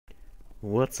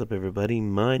What's up, everybody?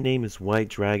 My name is White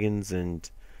Dragons, and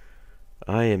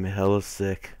I am hella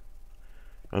sick.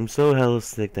 I'm so hella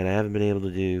sick that I haven't been able to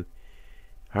do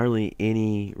hardly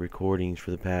any recordings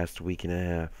for the past week and a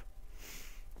half.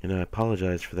 And I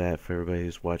apologize for that for everybody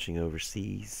who's watching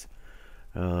overseas.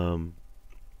 Um,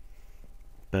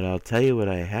 but I'll tell you what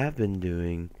I have been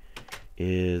doing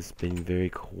is been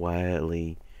very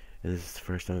quietly, and this is the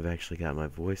first time I've actually got my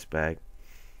voice back,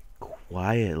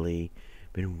 quietly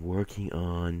been working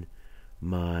on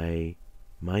my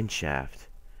mine shaft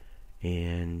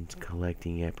and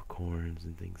collecting apricorns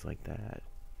and things like that.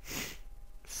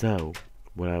 So,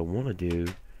 what I want to do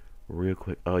real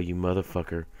quick. Oh, you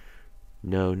motherfucker.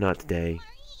 No, not today.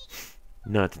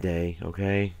 Not today,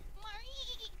 okay?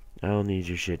 I don't need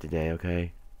your shit today,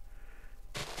 okay?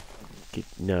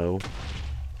 No.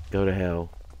 Go to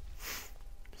hell.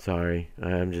 Sorry,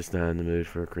 I'm just not in the mood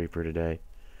for a creeper today.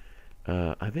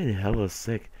 I've been hella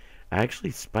sick. I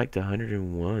actually spiked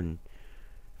 101.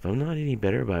 If I'm not any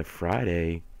better by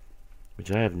Friday, which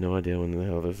I have no idea when the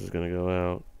hell this is gonna go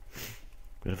out,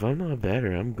 but if I'm not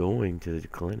better, I'm going to the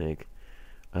clinic.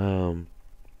 I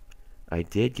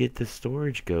did get the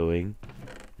storage going,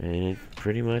 and it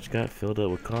pretty much got filled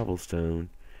up with cobblestone.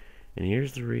 And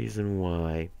here's the reason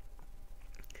why.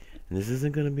 And this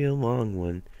isn't gonna be a long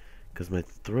one, because my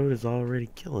throat is already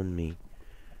killing me.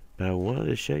 But I wanted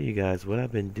to show you guys what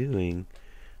I've been doing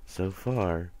so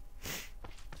far.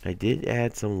 I did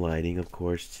add some lighting, of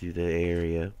course, to the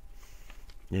area.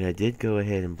 And I did go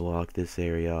ahead and block this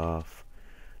area off.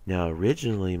 Now,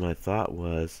 originally, my thought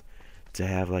was to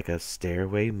have like a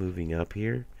stairway moving up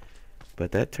here.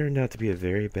 But that turned out to be a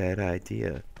very bad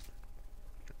idea.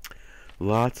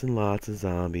 Lots and lots of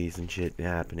zombies and shit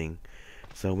happening.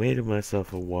 So I made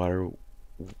myself a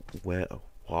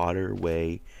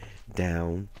waterway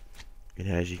down. And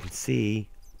as you can see,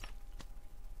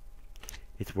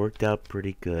 it's worked out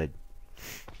pretty good.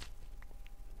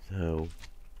 So,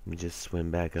 let me just swim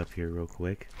back up here real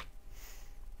quick.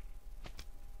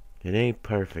 It ain't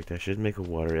perfect. I should make a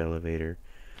water elevator,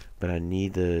 but I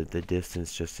need the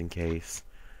distance just in case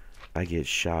I get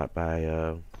shot by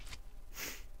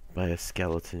a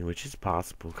skeleton, which is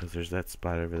possible because there's that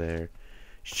spot over there.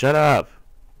 Shut up!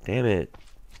 Damn it!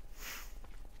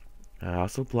 I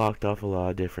also blocked off a lot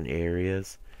of different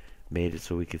areas, made it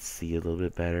so we could see a little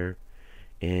bit better,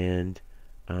 and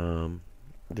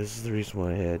this is the reason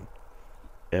why I had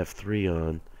F3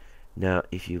 on. Now,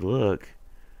 if you look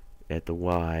at the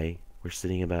Y, we're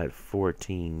sitting about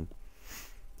 14.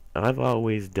 I've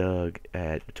always dug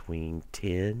at between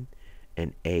 10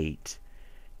 and 8,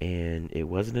 and it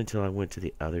wasn't until I went to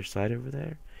the other side over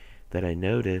there that I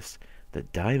noticed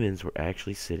that diamonds were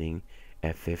actually sitting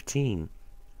at 15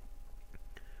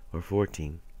 or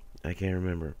 14. I can't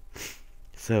remember.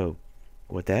 So,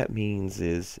 what that means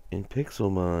is in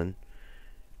Pixelmon,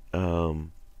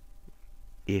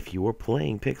 if you're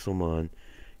playing Pixelmon,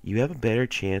 you have a better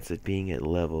chance at being at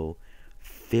level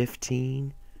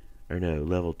 15, or no,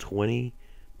 level 20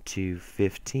 to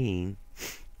 15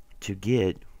 to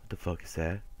get, what the fuck is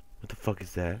that? What the fuck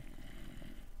is that?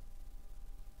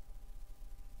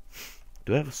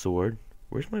 Do I have a sword?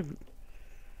 Where's my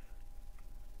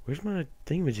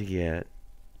thingamajiggy at?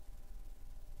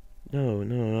 No, I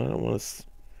don't want to.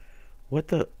 What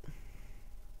the?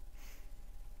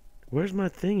 Where's my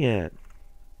thing at?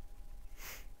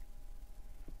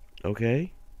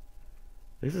 Okay.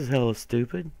 This is hella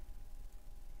stupid.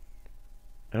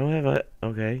 I don't have a.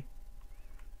 Okay.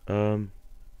 Hello?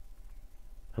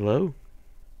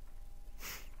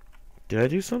 Did I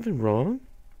do something wrong?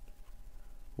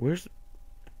 Where's.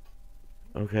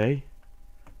 Okay.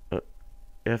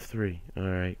 F3.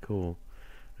 Alright, cool.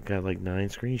 I've got like 9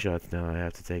 screenshots now I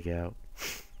have to take out.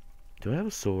 Do I have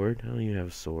a sword? I don't even have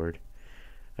a sword.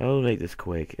 I'll make this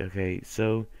quick. Okay,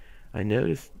 so I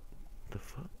noticed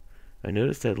I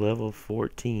noticed at level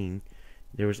 14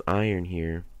 there was iron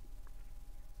here.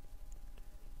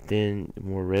 Then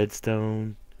more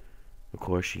redstone. Of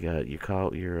course you got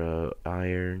your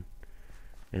iron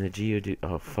and the geodude.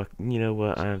 Oh fuck! You know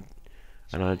what? I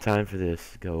don't have time for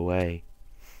this. Go away.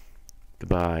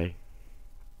 Goodbye.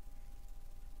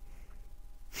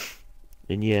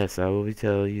 And yes, I will be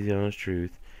telling you the honest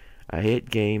truth. I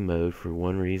hit game mode for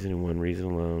one reason and one reason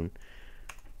alone.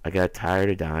 I got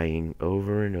tired of dying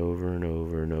over and over and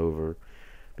over and over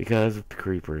because of the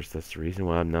creepers. That's the reason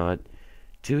why I'm not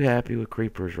too happy with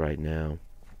creepers right now.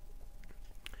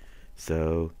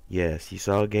 So, yes, you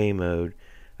saw game mode.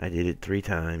 I did it 3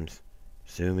 times.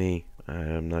 Sue me.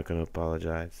 I'm not going to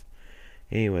apologize.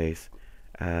 Anyways,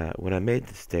 when I made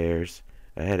the stairs,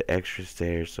 I had extra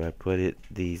stairs, so I put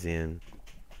these in.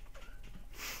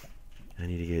 I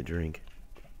need to get a drink.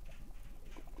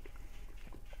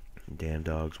 Damn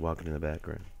dogs walking in the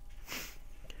background.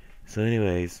 So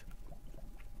anyways,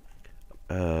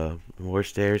 more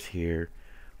stairs here,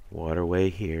 waterway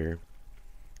here.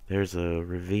 There's a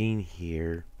ravine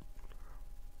here.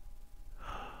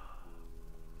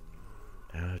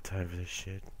 I don't have time for this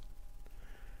shit.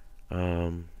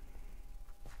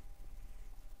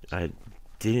 I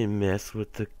didn't mess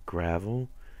with the gravel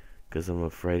because I'm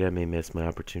afraid I may miss my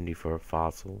opportunity for a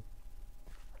fossil.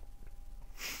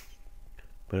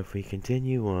 But if we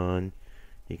continue on,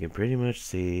 you can pretty much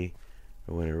see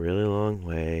I went a really long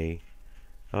way.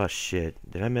 Oh shit,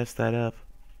 did I mess that up?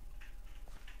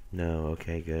 No,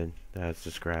 okay, good. That's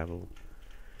just gravel.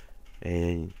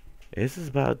 And this is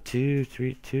about 2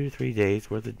 to 3 days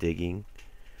worth of digging.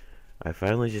 I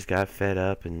finally just got fed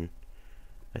up and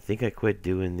I think I quit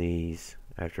doing these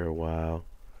after a while.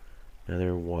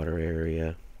 Another water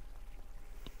area.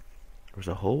 There's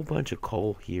a whole bunch of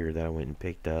coal here that I went and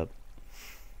picked up.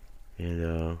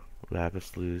 And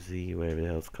lapis lazuli, whatever the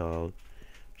hell it's called.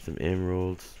 Some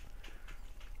emeralds.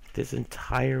 This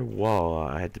entire wall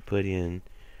I had to put in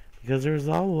because there was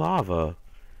all lava.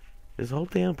 This whole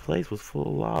damn place was full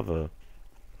of lava.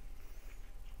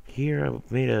 Here I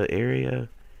made an area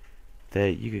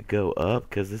that you could go up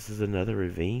because this is another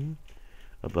ravine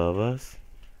above us.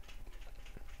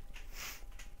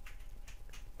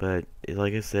 But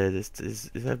like I said,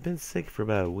 I've been sick for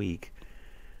about a week,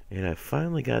 and I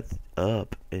finally got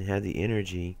up and had the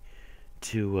energy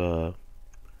to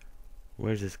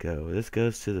where does this go? This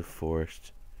goes to the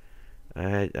forest.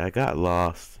 I got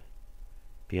lost, to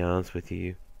be honest with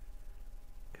you,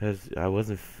 because I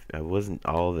wasn't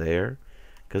all there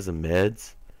because of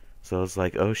meds. So I was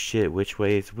like, oh shit, which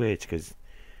way is which? Because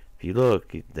if you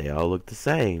look, they all look the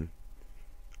same.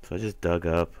 So I just dug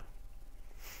up.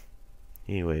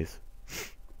 Anyways,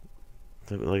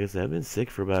 so like I said, I've been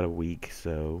sick for about a week,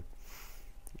 so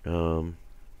this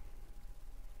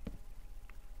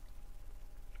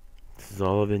is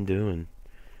all I've been doing,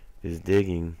 is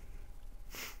digging.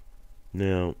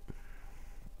 Now,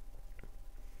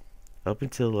 up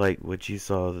until like what you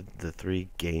saw, the 3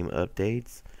 game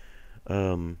updates,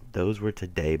 those were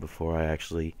today before I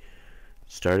actually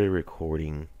started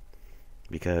recording,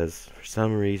 because for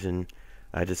some reason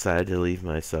I decided to leave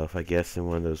myself, I guess, in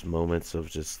one of those moments of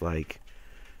just like,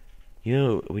 you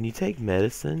know, when you take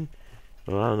medicine,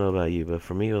 well, I don't know about you, but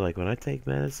for me, like, when I take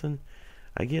medicine,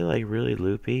 I get like really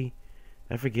loopy.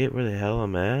 I forget where the hell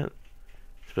I'm at,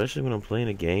 especially when I'm playing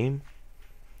a game.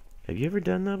 Have you ever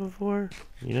done that before?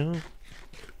 You know,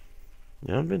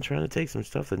 I've been trying to take some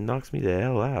stuff that knocks me the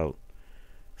hell out.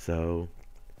 So,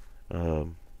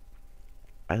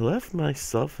 I left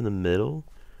myself in the middle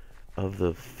of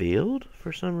the field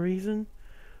for some reason,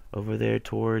 over there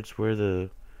towards where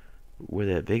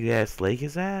that big ass lake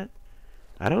is at.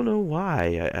 I don't know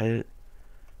why.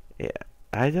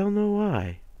 I don't know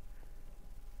why.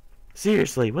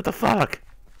 Seriously, what the fuck?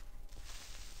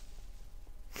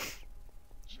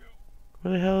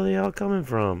 Where the hell are they all coming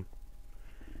from?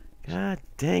 God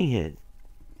dang it.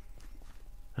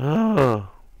 Oh.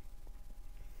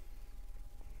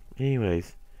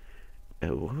 Anyways,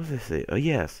 what was I saying? Oh,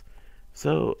 yes.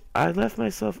 So, I left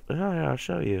myself... Oh, I'll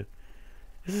show you.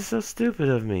 This is so stupid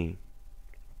of me.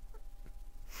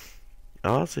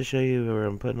 I'll also show you where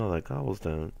I'm putting all that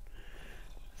cobblestone.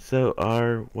 So,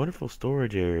 our wonderful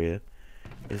storage area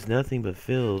is nothing but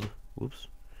filled... Whoops.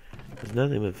 It's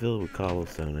nothing but filled with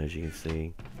cobblestone, as you can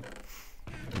see.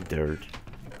 Dirt.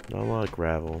 Not a lot of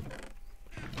gravel.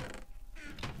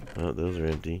 Oh, those are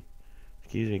empty.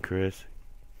 Excuse me, Chris.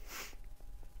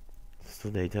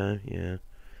 Still daytime? Yeah.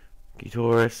 You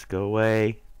tourists, go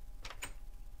away.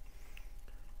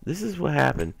 This is what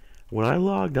happened. When I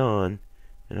logged on,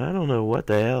 and I don't know what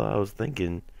the hell I was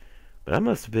thinking, but I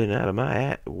must have been out of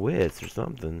my wits or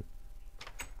something.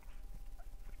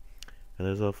 Are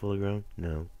those all fully grown?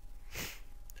 No.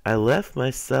 I left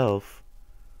myself,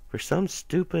 for some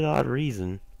stupid odd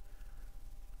reason,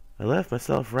 I left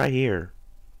myself right here.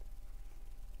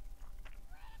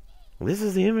 This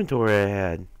is the inventory I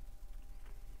had.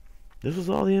 This was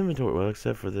all the inventory, well,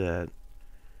 except for that.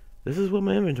 This is what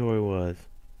my inventory was.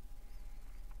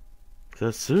 So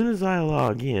as soon as I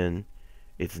log in,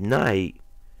 it's night,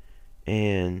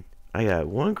 and I got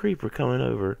one creeper coming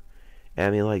over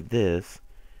at me like this,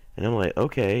 and I'm like,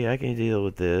 okay, I can deal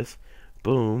with this.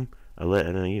 Boom,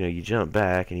 and you know, you jump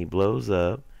back, and he blows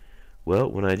up. Well,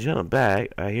 when I jump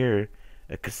back, I hear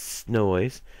a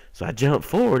noise, so I jump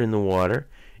forward in the water,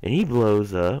 and he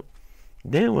blows up.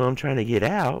 Then when I'm trying to get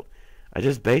out, I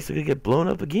just basically get blown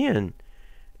up again.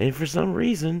 And for some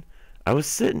reason, I was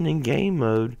sitting in game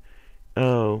mode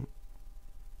Oh,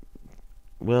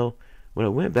 well, when I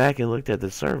went back and looked at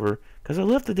the server, because I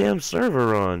left the damn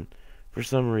server on for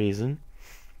some reason,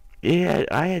 I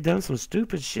had done some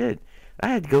stupid shit. I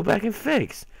had to go back and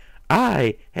fix.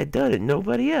 I had done it,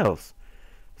 nobody else.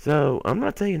 So I'm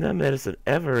not taking that medicine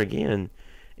ever again.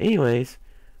 Anyways,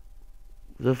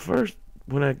 the first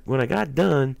when I got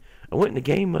done, I went into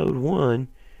game mode 1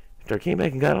 after I came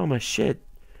back and got all my shit.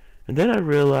 And then I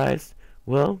realized,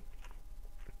 well,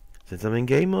 since I'm in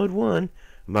game mode 1,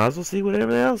 I might as well see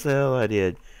whatever else the hell I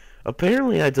did.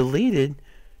 Apparently I deleted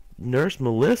Nurse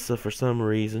Melissa for some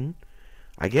reason.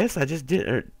 I guess I just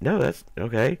didn't. No, that's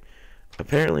okay.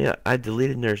 Apparently I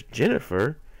deleted Nurse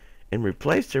Jennifer and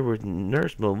replaced her with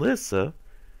Nurse Melissa.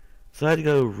 So I had to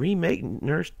go remake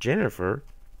Nurse Jennifer.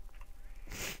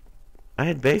 I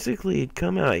had basically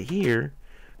come out here,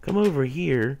 come over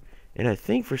here, and I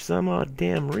think for some odd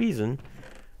damn reason,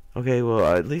 okay, well,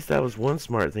 at least that was one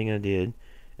smart thing I did,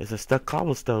 is I stuck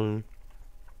cobblestone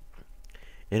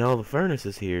in all the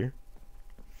furnaces here.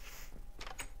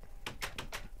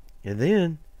 And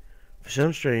then, for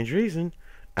some strange reason,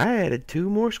 I added 2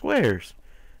 more squares.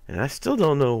 And I still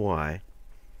don't know why.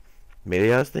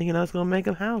 Maybe I was thinking I was going to make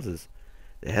them houses.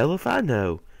 The hell if I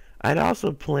know. I'd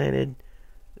also planted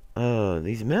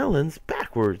these melons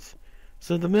backwards.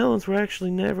 So the melons were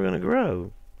actually never going to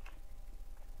grow.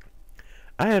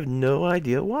 I have no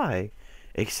idea why.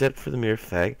 Except for the mere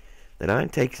fact that I'm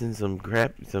taking some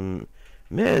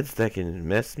meds that can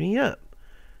mess me up.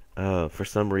 For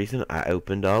some reason, I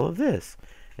opened all of this.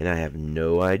 And I have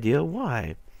no idea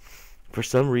why. For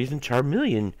some reason,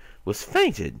 Charmeleon was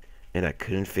fainted. And I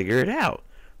couldn't figure it out.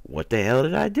 What the hell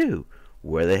did I do?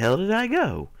 Where the hell did I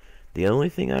go? The only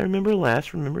thing I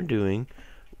remember doing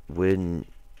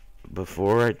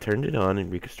before I turned it on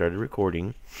and started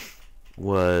recording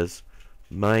was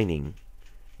mining.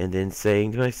 And then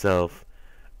saying to myself,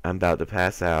 I'm about to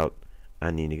pass out.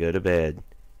 I need to go to bed.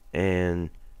 And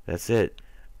that's it.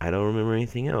 I don't remember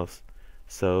anything else.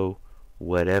 So,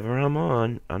 whatever I'm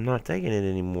on, I'm not taking it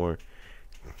anymore.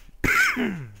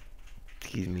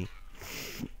 Excuse me.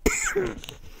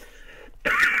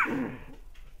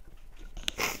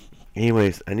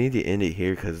 Anyways, I need to end it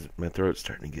here because my throat's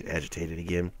starting to get agitated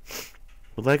again.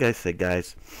 But like I said,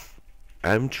 guys,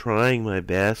 I'm trying my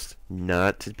best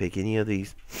not to pick any of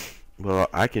these. Well,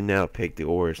 I can now pick the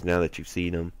ores now that you've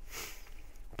seen them.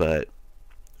 But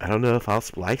I don't know if I'll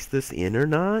splice this in or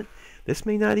not. This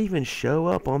may not even show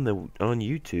up on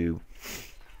YouTube.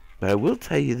 But I will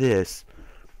tell you this.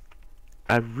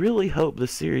 I really hope the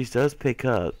series does pick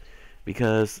up.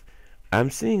 Because I'm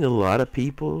seeing a lot of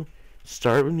people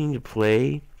starting to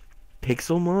play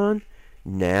Pixelmon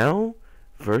now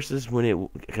versus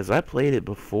because I played it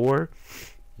before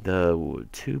the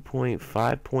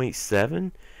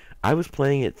 2.5.7. I was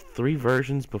playing it 3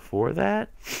 versions before that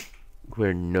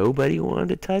where nobody wanted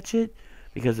to touch it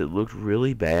because it looked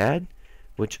really bad,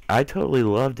 which I totally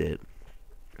loved it.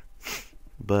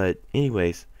 But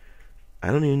anyways, I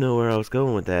don't even know where I was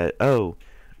going with that. Oh,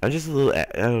 I'm just a little, I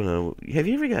don't know. Have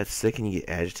you ever got sick and you get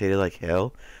agitated like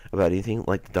hell about anything?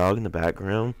 Like the dog in the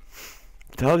background?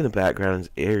 The dog in the background is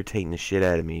irritating the shit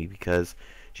out of me because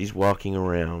she's walking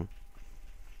around.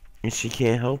 And she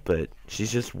can't help it.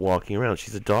 She's just walking around.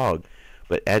 She's a dog,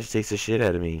 but agitates the shit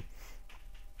out of me.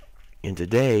 And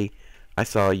today, I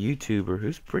saw a YouTuber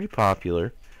who's pretty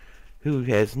popular, who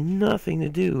has nothing to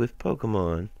do with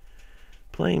Pokemon,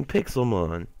 playing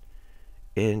Pixelmon.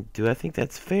 And do I think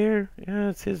that's fair? Yeah,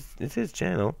 it's his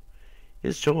channel,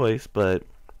 his choice, but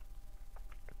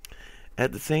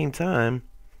at the same time,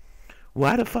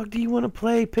 why the fuck do you want to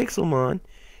play Pixelmon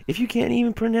if you can't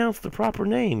even pronounce the proper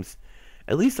names?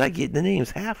 At least I get the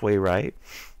names halfway right.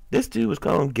 This dude was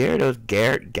calling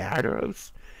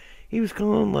Gyarados. He was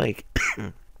calling like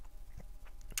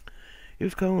he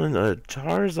was calling a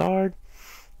Charizard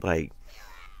like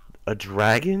a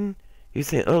dragon. He was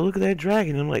saying, "Oh, look at that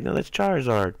dragon." I'm like, "No, that's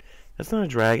Charizard. That's not a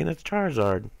dragon. That's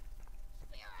Charizard."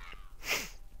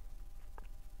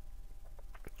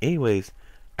 Anyways,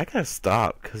 I gotta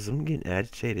stop because I'm getting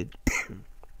agitated. And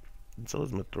so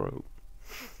is my throat.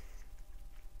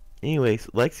 Anyways,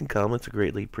 likes and comments are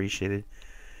greatly appreciated.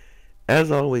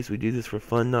 As always, we do this for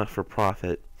fun, not for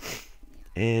profit.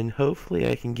 And hopefully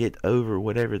I can get over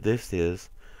whatever this is.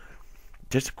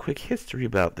 Just a quick history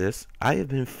about this. I have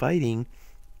been fighting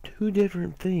 2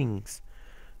 different things.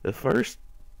 The first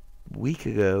week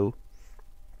ago,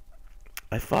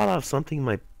 I fought off something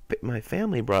my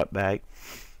family brought back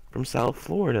from South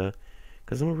Florida.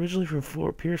 Because I'm originally from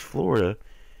Pierce, Florida.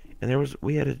 And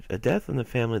we had a death in the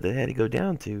family that I had to go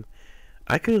down to.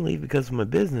 I couldn't leave because of my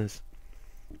business.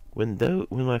 When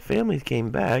my family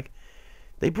came back,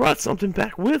 They brought something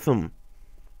back with them.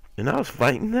 And I was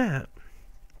fighting that.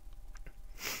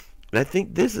 And I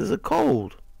think this is a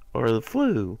cold. Or the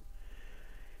flu.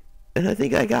 And I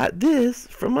think I got this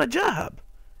from my job.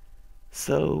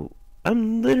 So,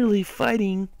 I'm literally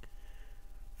fighting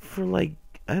for like,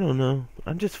 I don't know.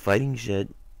 I'm just fighting shit.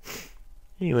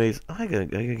 Anyways, I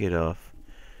gotta get off.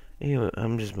 Anyway,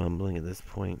 I'm just mumbling at this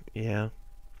point. Yeah,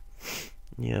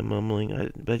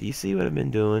 mumbling. But you see what I've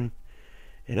been doing.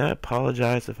 And I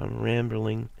apologize if I'm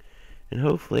rambling. And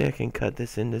hopefully I can cut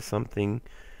this into something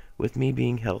with me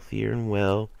being healthier and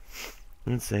well.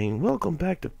 And saying, welcome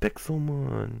back to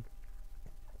Pixelmon.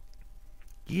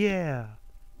 Yeah.